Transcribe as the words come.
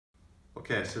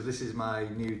Okay, so this is my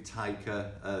new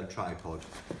Tycka tripod.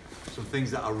 Some things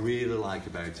that I really like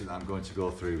about it that I'm going to go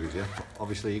through with you.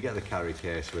 Obviously you get the carry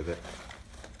case with it.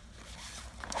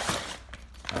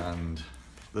 And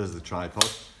there's the tripod.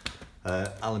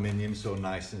 Aluminium, so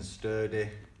nice and sturdy.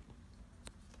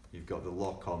 You've got the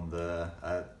lock on there.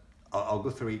 I'll go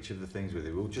through each of the things with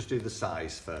you. We'll just do the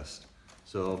size first.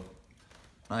 So,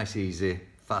 nice, easy,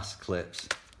 fast clips.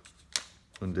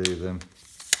 Undo them,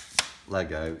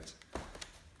 leg out.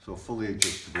 So fully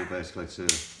adjustable basically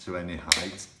to any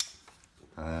height.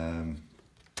 When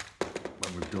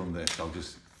we've done this, I'll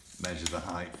just measure the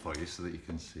height for you so that you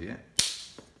can see it.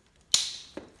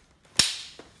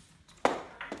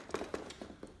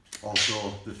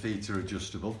 Also, the feet are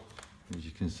adjustable, as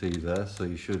you can see there, so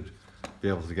you should be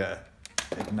able to get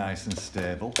it nice and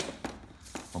stable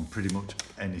on pretty much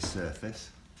any surface.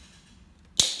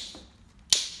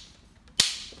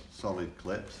 Solid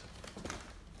clips.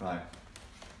 Right,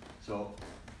 so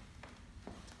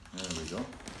there we go.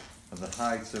 And the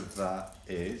height of that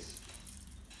is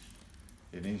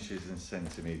in inches and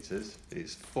centimetres.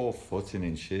 It's 4 foot in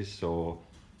inches, so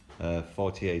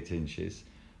 48 inches.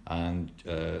 And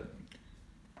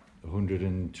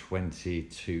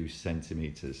 122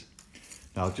 centimetres.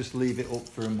 Now I'll just leave it up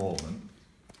for a moment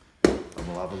and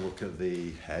we'll have a look at the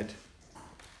head.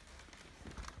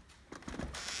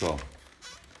 So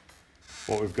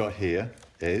what we've got here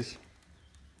is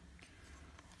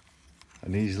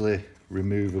an easily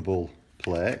removable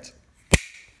plate,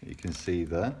 you can see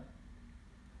there,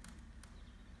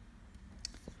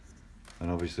 and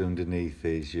obviously underneath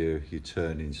is your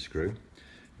turning screw.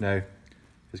 Now,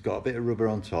 it's got a bit of rubber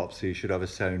on top, so you should have a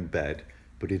sound bed,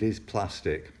 but it is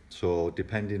plastic. So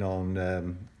depending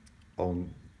on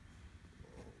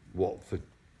what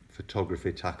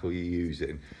photography tackle you're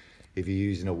using, if you're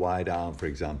using a wide arm, for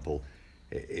example,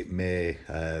 it may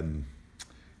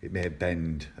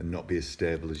bend and not be as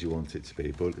stable as you want it to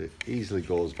be, but it easily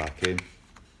goes back in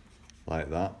like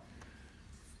that.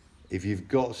 If you've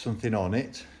got something on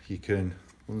it, you can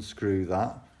unscrew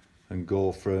that and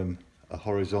go from a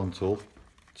horizontal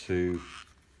to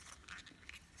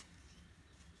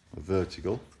a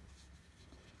vertical,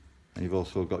 and you've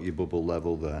also got your bubble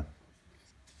level there.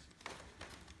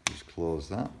 Just close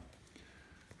that.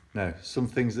 Now, some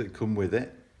things that come with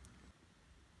it.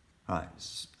 Right,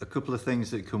 a couple of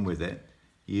things that come with it.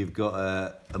 You've got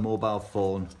a mobile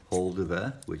phone holder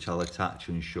there, which I'll attach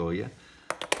and show you.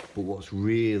 But what's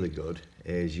really good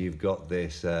is you've got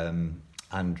this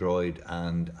Android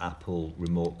and Apple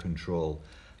remote control.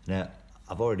 Now,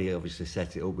 I've already obviously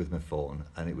set it up with my phone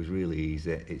and it was really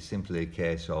easy. It's simply a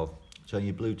case of turn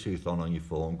your Bluetooth on your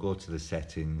phone, go to the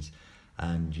settings,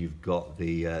 and you've got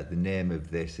the name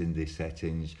of this in the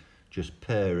settings. Just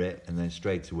pair it and then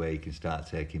straight away you can start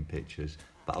taking pictures.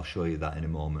 But I'll show you that in a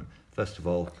moment. First of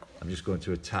all, I'm just going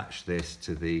to attach this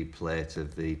to the plate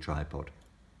of the tripod.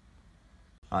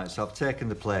 Alright, so I've taken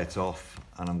the plate off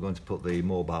and I'm going to put the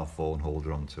mobile phone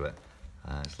holder onto it.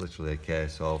 It's literally a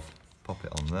case of pop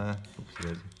it on there,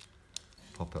 oopsie,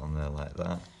 pop it on there like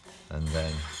that, and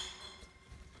then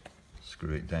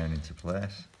screw it down into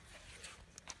place.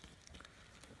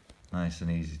 Nice and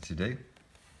easy to do.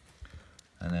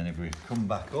 And then if we come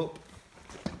back up,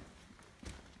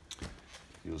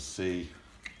 you'll see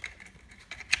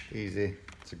easy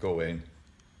to go in.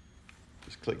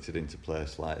 Just clicked it into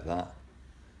place like that.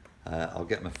 I'll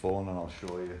get my phone and I'll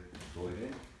show you going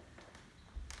in.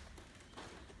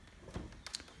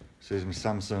 So here's my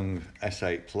Samsung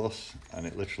S8 Plus, and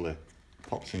it literally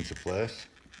pops into place.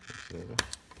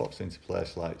 Pops into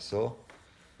place like so.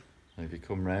 And if you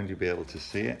come round, you'll be able to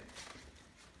see it.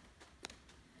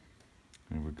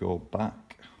 And we go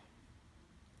back.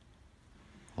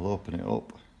 I'll open it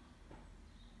up.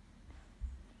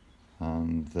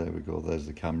 And there we go, there's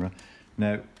the camera.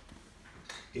 Now,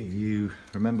 if you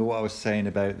remember what I was saying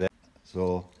about that,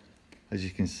 so as you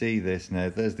can see this now,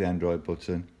 there's the Android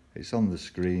button. It's on the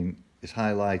screen. It's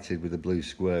highlighted with a blue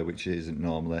square, which it isn't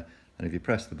normally. And if you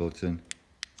press the button,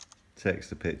 it takes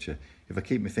the picture. If I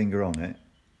keep my finger on it,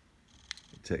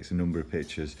 it takes a number of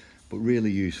pictures. But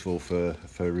really useful for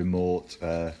remote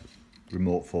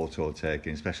photo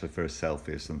taking, especially for a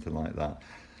selfie or something like that.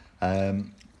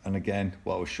 And again,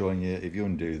 what I was showing you, if you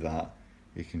undo that,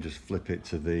 you can just flip it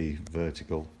to the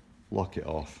vertical, lock it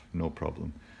off, no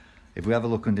problem. If we have a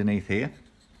look underneath here,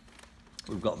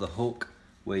 we've got the hook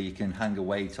where you can hang a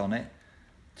weight on it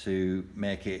to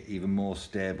make it even more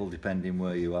stable depending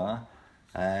where you are.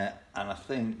 And I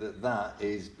think that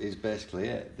is basically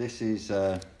it. This is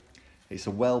it's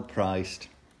a well-priced,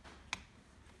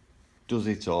 does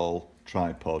it all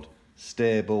tripod,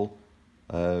 stable,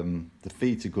 The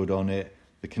feet are good on it,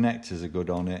 the connectors are good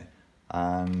on it,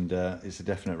 and it's a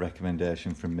definite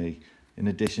recommendation from me. In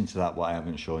addition to that, what I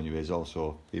haven't shown you is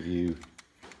also if you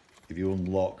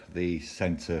unlock the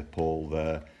center pole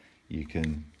there, you've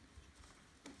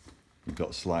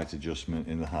got slight adjustment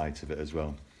in the height of it as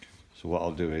well. So what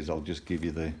I'll do is I'll just give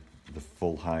you the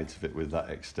full height of it with that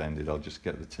extended. I'll just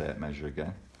get the tape measure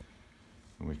again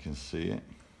and we can see it.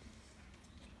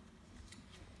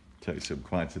 Takes up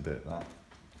quite a bit, that.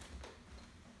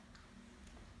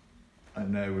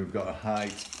 And now we've got a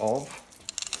height of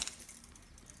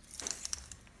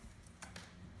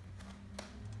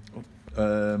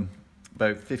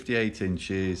about 58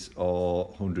 inches or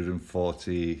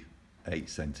 148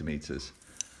 centimetres.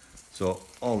 So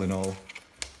all in all,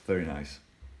 very nice.